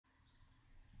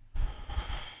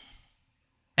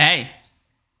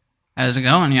How's it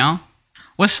going, y'all?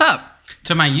 What's up?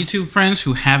 To my YouTube friends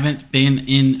who haven't been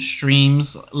in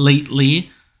streams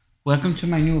lately, welcome to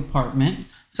my new apartment.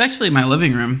 It's actually my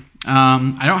living room.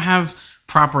 I don't have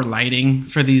proper lighting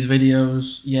for these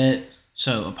videos yet,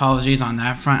 so apologies on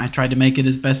that front. I tried to make it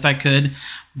as best I could,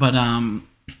 but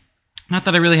not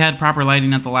that I really had proper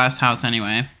lighting at the last house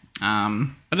anyway.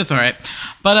 But it's all right.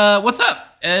 But what's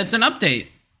up? It's an update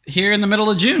here in the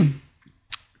middle of June,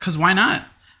 because why not?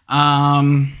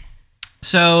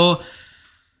 So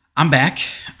I'm back,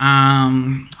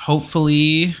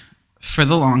 hopefully for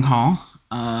the long haul.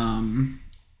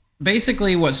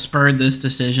 Basically what spurred this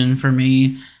decision for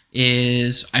me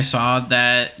is I saw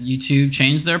that YouTube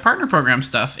changed their partner program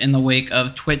stuff in the wake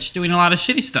of Twitch doing a lot of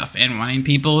shitty stuff and wanting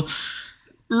people,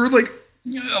 or like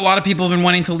a lot of people have been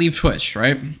wanting to leave Twitch,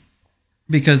 right?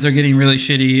 Because they're getting really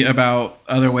shitty about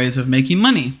other ways of making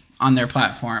money on their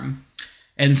platform.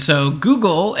 And so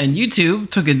Google and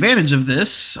YouTube took advantage of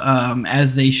this,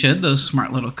 as they should, those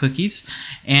smart little cookies,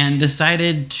 and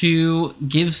decided to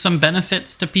give some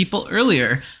benefits to people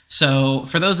earlier. So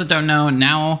for those that don't know,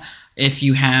 now if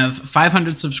you have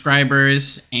 500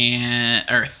 subscribers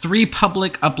or 3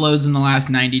 public uploads in the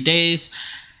last 90 days,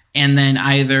 and then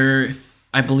either,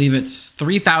 I believe it's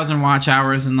 3,000 watch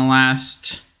hours in the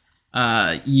last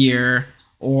year,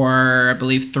 or I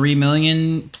believe 3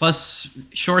 million plus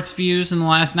shorts views in the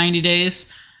last 90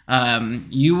 days,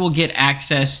 you will get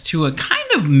access to a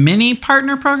kind of mini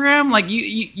partner program. Like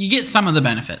you get some of the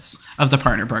benefits of the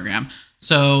partner program.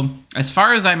 So as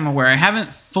far as I'm aware, I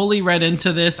haven't fully read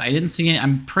into this. I didn't see it.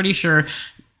 I'm pretty sure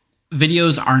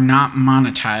videos are not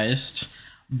monetized,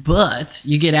 but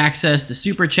you get access to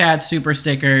super chats, super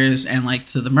stickers, and like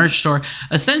to the merch store.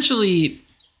 Essentially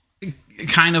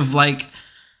kind of like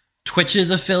Twitch's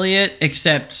affiliate,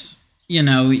 except, you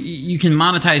know, you can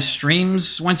monetize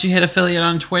streams once you hit affiliate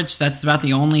on Twitch. That's about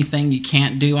the only thing you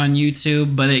can't do on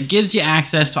YouTube, but it gives you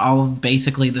access to all of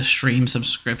basically the stream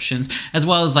subscriptions, as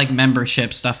well as like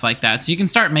membership, stuff like that. So you can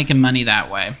start making money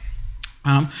that way,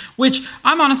 which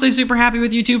I'm honestly super happy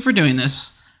with YouTube for doing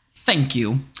this. Thank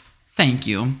you. Thank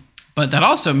you. But that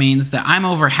also means that I'm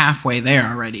over halfway there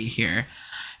already here.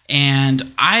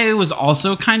 And I was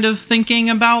also kind of thinking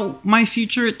about my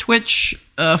future at Twitch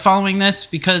following this,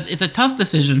 because it's a tough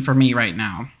decision for me right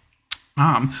now.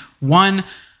 One,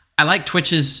 I like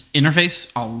Twitch's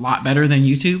interface a lot better than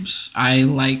YouTube's. I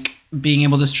like being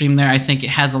able to stream there. I think it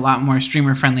has a lot more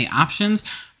streamer-friendly options,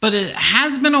 but it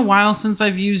has been a while since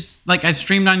I've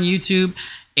streamed on YouTube,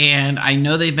 and I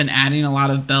know they've been adding a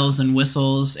lot of bells and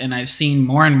whistles, and I've seen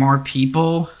more and more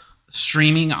people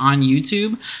streaming on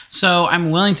YouTube, so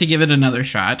I'm willing to give it another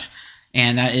shot,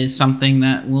 and that is something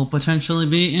that will potentially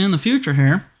be in the future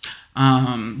here.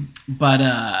 But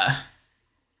I'm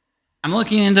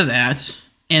looking into that,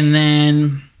 and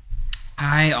then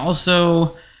I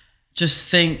also just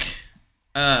think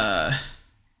I'm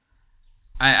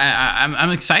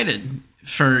excited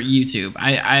for YouTube.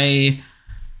 I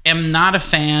am not a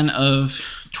fan of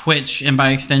Twitch, and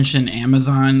by extension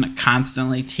Amazon,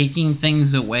 constantly taking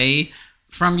things away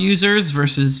from users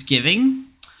versus giving,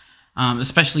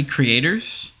 especially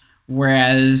creators,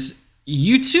 whereas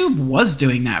YouTube was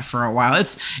doing that for a while.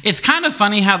 It's kind of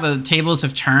funny how the tables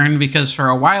have turned, because for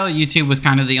a while YouTube was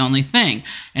kind of the only thing,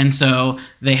 and so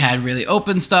they had really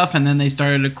open stuff, and then they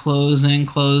started to close in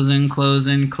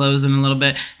a little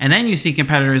bit, and then you see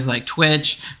competitors like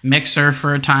Twitch, Mixer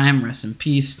for a time, rest in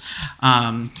peace,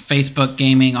 Facebook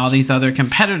Gaming, all these other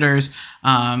competitors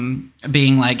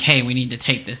being like, hey, we need to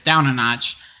take this down a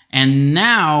notch. And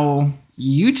now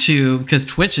YouTube, because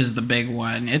Twitch is the big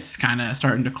one, it's kind of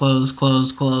starting to close,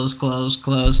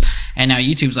 and now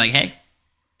YouTube's like, hey,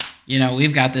 you know,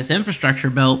 we've got this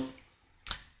infrastructure built,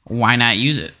 why not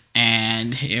use it?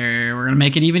 And here we're gonna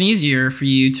make it even easier for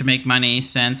you to make money,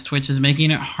 since Twitch is making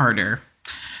it harder.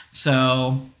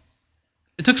 So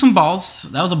it took some balls.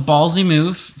 That was a ballsy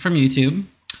move from YouTube,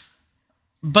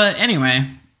 but anyway,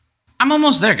 I'm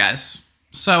almost there, guys.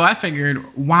 So I figured,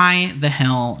 why the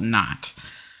hell not?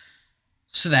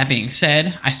 So that being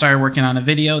said, I started working on a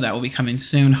video that will be coming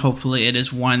soon. Hopefully it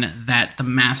is one that the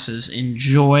masses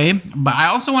enjoy, but I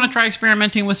also want to try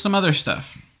experimenting with some other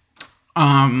stuff.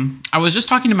 I was just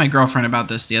talking to my girlfriend about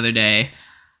this the other day,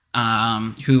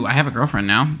 who I have a girlfriend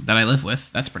now that I live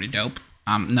with. That's pretty dope.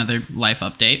 Another life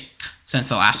update since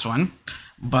the last one.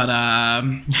 But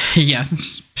yeah,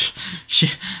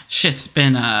 shit's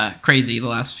been crazy the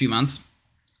last few months.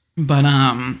 But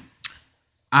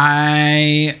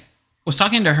I was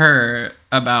talking to her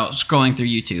about scrolling through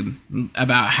YouTube,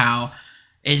 about how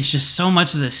it's just so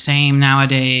much of the same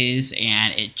nowadays,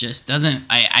 and it just doesn't,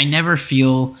 I never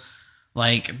feel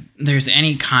like there's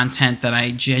any content that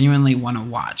I genuinely want to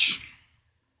watch.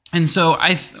 And so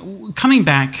coming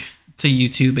back to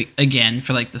YouTube again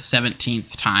for like the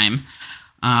 17th time,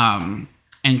 and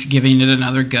giving it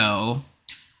another go,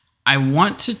 I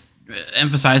want to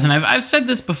emphasize, and I've said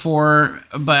this before,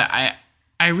 but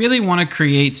I really want to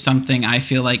create something I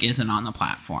feel like isn't on the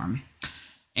platform.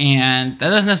 And that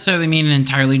doesn't necessarily mean an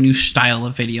entirely new style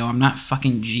of video. I'm not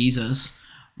fucking Jesus.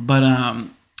 But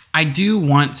I do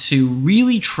want to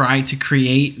really try to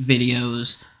create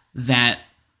videos that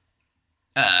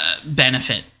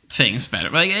benefit things better.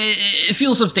 Like it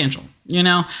feels substantial, you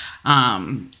know?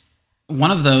 One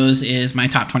of those is my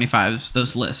top 25s,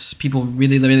 those lists. People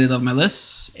really, really love my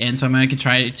lists. And so I'm going to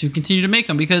try to continue to make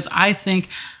them, because I think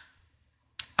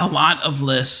a lot of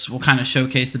lists will kind of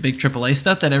showcase the big AAA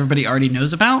stuff that everybody already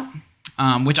knows about,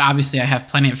 which obviously I have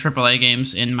plenty of AAA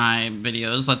games in my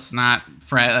videos. Let's not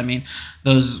fret. I mean,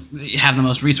 those have the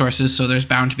most resources, so there's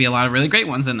bound to be a lot of really great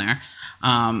ones in there.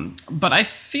 But I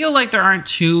feel like there aren't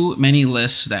too many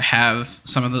lists that have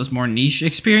some of those more niche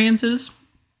experiences.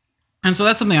 And so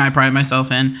that's something I pride myself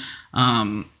in,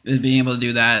 is being able to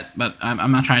do that. But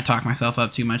I'm not trying to talk myself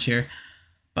up too much here.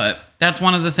 But that's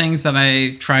one of the things that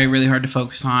I try really hard to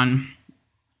focus on.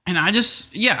 And I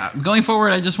just, going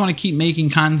forward, I just want to keep making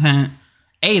content,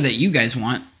 A, that you guys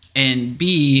want, and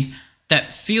B,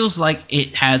 that feels like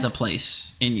it has a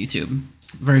place in YouTube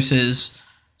versus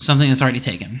something that's already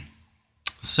taken.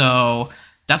 So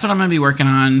that's what I'm going to be working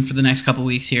on for the next couple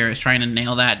weeks here, is trying to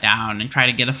nail that down and try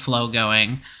to get a flow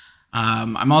going.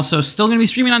 I'm also still going to be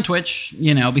streaming on Twitch,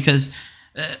 you know, because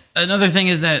another thing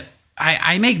is that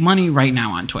I make money right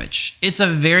now on Twitch. It's a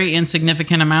very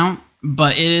insignificant amount,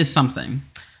 but it is something.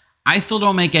 I still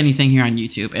don't make anything here on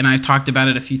YouTube, and I've talked about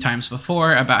it a few times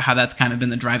before about how that's kind of been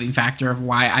the driving factor of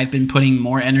why I've been putting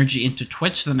more energy into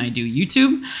Twitch than I do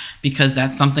YouTube, because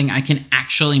that's something I can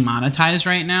actually monetize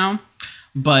right now.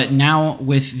 But now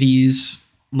with these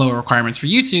lower requirements for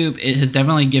YouTube, it has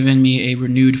definitely given me a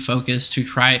renewed focus to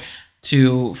try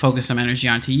to focus some energy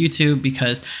onto YouTube,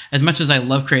 because as much as I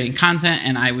love creating content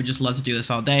and I would just love to do this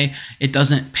all day, it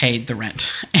doesn't pay the rent.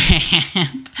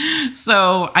 And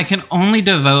so I can only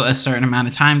devote a certain amount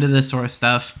of time to this sort of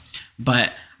stuff,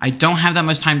 but I don't have that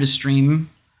much time to stream.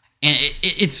 And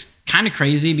it's kind of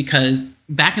crazy, because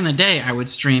back in the day I would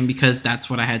stream because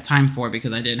that's what I had time for,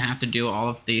 because I didn't have to do all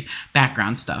of the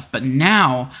background stuff. But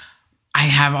now I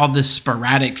have all this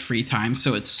sporadic free time,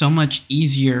 so it's so much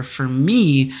easier for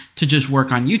me to just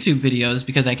work on YouTube videos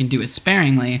because I can do it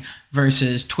sparingly,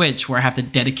 versus Twitch where I have to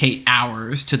dedicate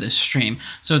hours to this stream.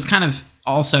 So it's kind of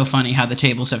also funny how the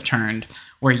tables have turned,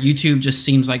 where YouTube just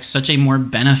seems like such a more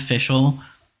beneficial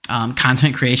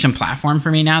content creation platform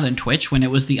for me now than Twitch, when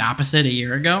it was the opposite a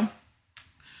year ago.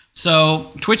 So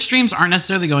Twitch streams aren't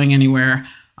necessarily going anywhere.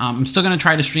 I'm still going to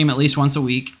try to stream at least once a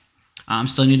week.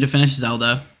 Still need to finish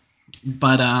Zelda.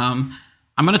 But I'm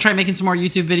going to try making some more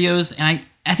YouTube videos. And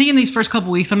I think in these first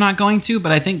couple weeks I'm not going to,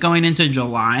 but I think going into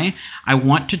July, I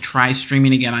want to try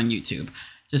streaming again on YouTube.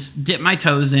 Just dip my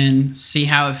toes in, see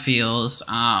how it feels,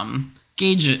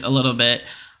 gauge it a little bit.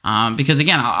 Because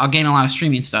again, I'll gain a lot of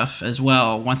streaming stuff as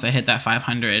well once I hit that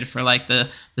 500 for like the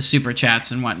super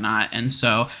chats and whatnot. And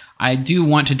so I do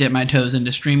want to dip my toes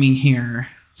into streaming here.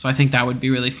 So I think that would be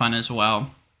really fun as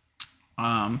well.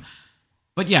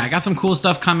 But yeah, I got some cool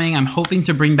stuff coming. I'm hoping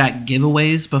to bring back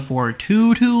giveaways before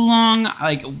too long,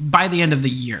 like by the end of the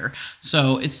year.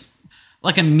 So it's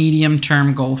like a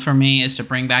medium-term goal for me, is to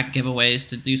bring back giveaways,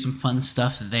 to do some fun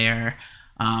stuff there.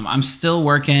 I'm still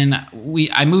working.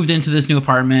 I moved into this new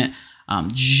apartment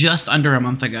just under a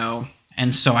month ago.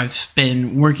 And so I've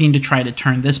been working to try to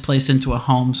turn this place into a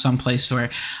home, someplace where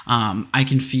I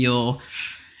can feel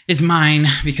is mine,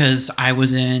 because I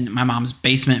was in my mom's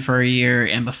basement for a year,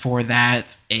 and before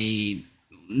that, a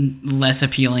less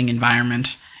appealing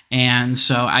environment. And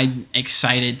so I'm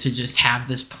excited to just have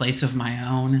this place of my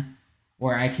own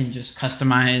where I can just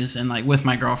customize, and like with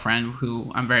my girlfriend,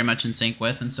 who I'm very much in sync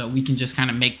with. And so we can just kind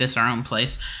of make this our own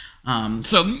place.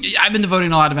 So I've been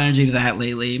devoting a lot of energy to that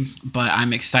lately, but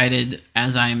I'm excited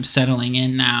as I'm settling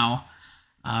in now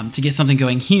to get something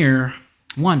going here.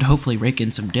 One, to hopefully rake in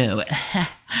some dough,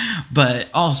 but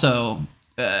also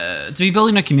to be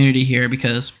building a community here,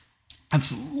 because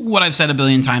that's what I've said a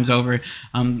billion times over.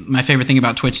 My favorite thing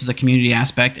about Twitch is the community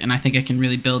aspect, and I think I can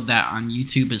really build that on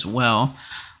YouTube as well.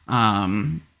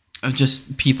 Of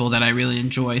just people that I really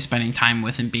enjoy spending time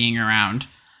with and being around,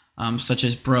 such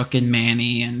as Brooke and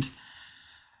Manny and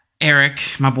Eric,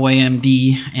 my boy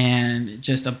MD, and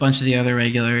just a bunch of the other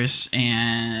regulars,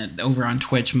 and over on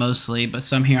Twitch mostly, but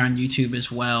some here on YouTube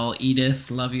as well. Edith,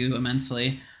 love you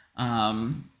immensely.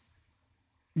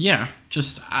 yeah,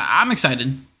 just I'm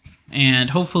excited, and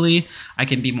hopefully I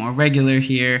can be more regular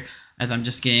here as I'm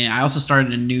just getting. I also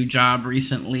started a new job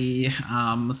recently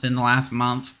within the last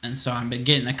month, and so I've been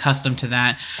getting accustomed to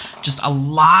that. Just a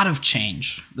lot of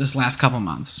change this last couple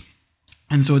months,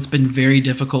 and so it's been very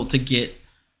difficult to get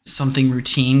something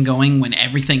routine going when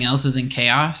everything else is in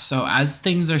chaos. So as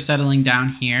things are settling down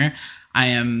here, I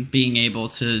am being able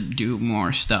to do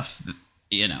more stuff,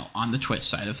 you know, on the Twitch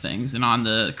side of things and on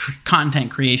the content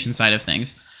creation side of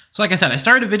things. So like I said, I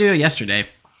started a video yesterday,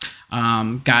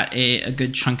 got a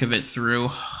good chunk of it through,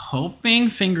 hoping,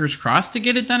 fingers crossed, to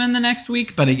get it done in the next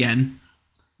week. But again,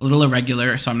 a little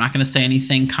irregular, so I'm not going to say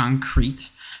anything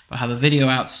concrete. But I'll have a video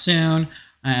out soon,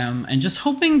 and just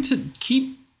hoping to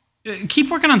keep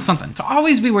working on something, to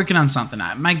always be working on something.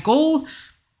 My goal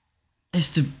is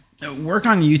to work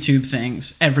on YouTube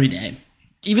things every day,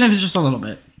 even if it's just a little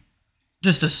bit,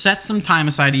 just to set some time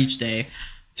aside each day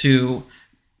to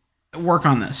work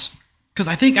on this, because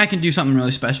I think I can do something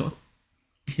really special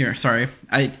here. Sorry,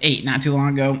 I ate not too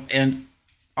long ago, and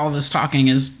all this talking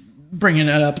is bringing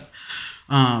it up.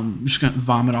 I'm just gonna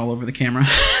vomit all over the camera.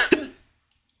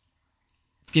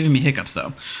 Giving me hiccups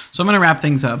though. So I'm going to wrap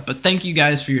things up, but thank you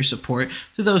guys for your support.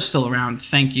 To those still around,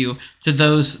 thank you. To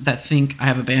those that think I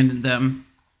have abandoned them,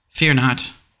 fear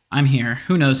not, I'm here.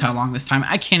 Who knows how long this time?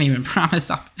 I can't even promise.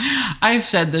 I've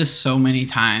said this so many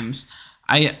times.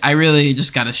 I really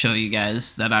just got to show you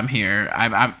guys that I'm here.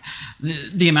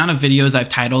 The amount of videos I've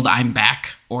titled "I'm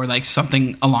back" or like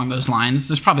something along those lines,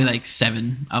 there's probably like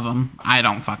 7 of them. I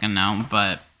don't fucking know,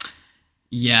 but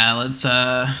yeah, let's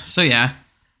so yeah.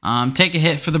 Take a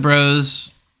hit for the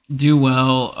bros. Do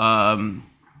well.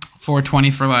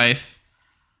 420 for life.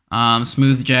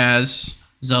 Smooth jazz.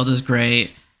 Zelda's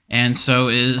great, and so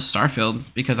is Starfield.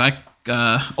 Because I.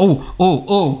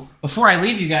 Before I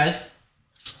leave you guys,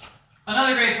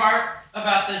 another great part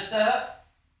about this setup,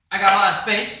 I got a lot of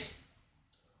space.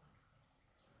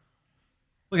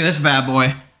 Look at this bad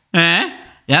boy.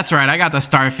 That's right. I got the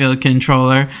Starfield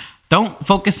controller. Don't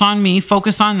focus on me.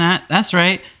 Focus on that. That's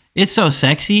right. It's so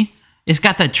sexy. It's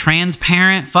got the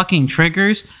transparent fucking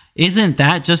triggers. Isn't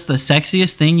that just the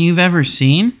sexiest thing you've ever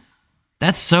seen?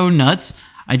 That's so nuts.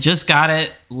 I just got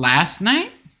it last night.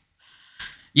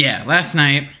 Yeah, last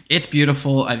night. It's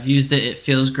beautiful. I've used it. It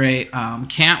feels great.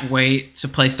 Can't wait to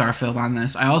play Starfield on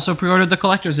this. I also pre-ordered the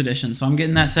collector's edition, so I'm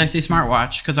getting that sexy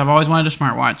smartwatch because I've always wanted a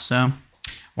smartwatch, so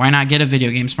why not get a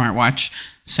video game smartwatch?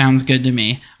 Sounds good to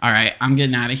me. All right, I'm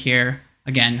getting out of here.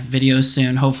 Again, videos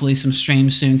soon. Hopefully some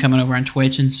streams soon coming over on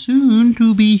Twitch and soon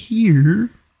to be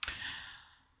here.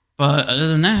 But other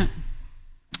than that,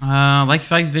 like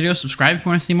this video, subscribe if you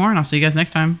want to see more, and I'll see you guys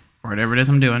next time for whatever it is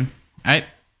I'm doing. All right,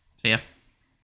 see ya.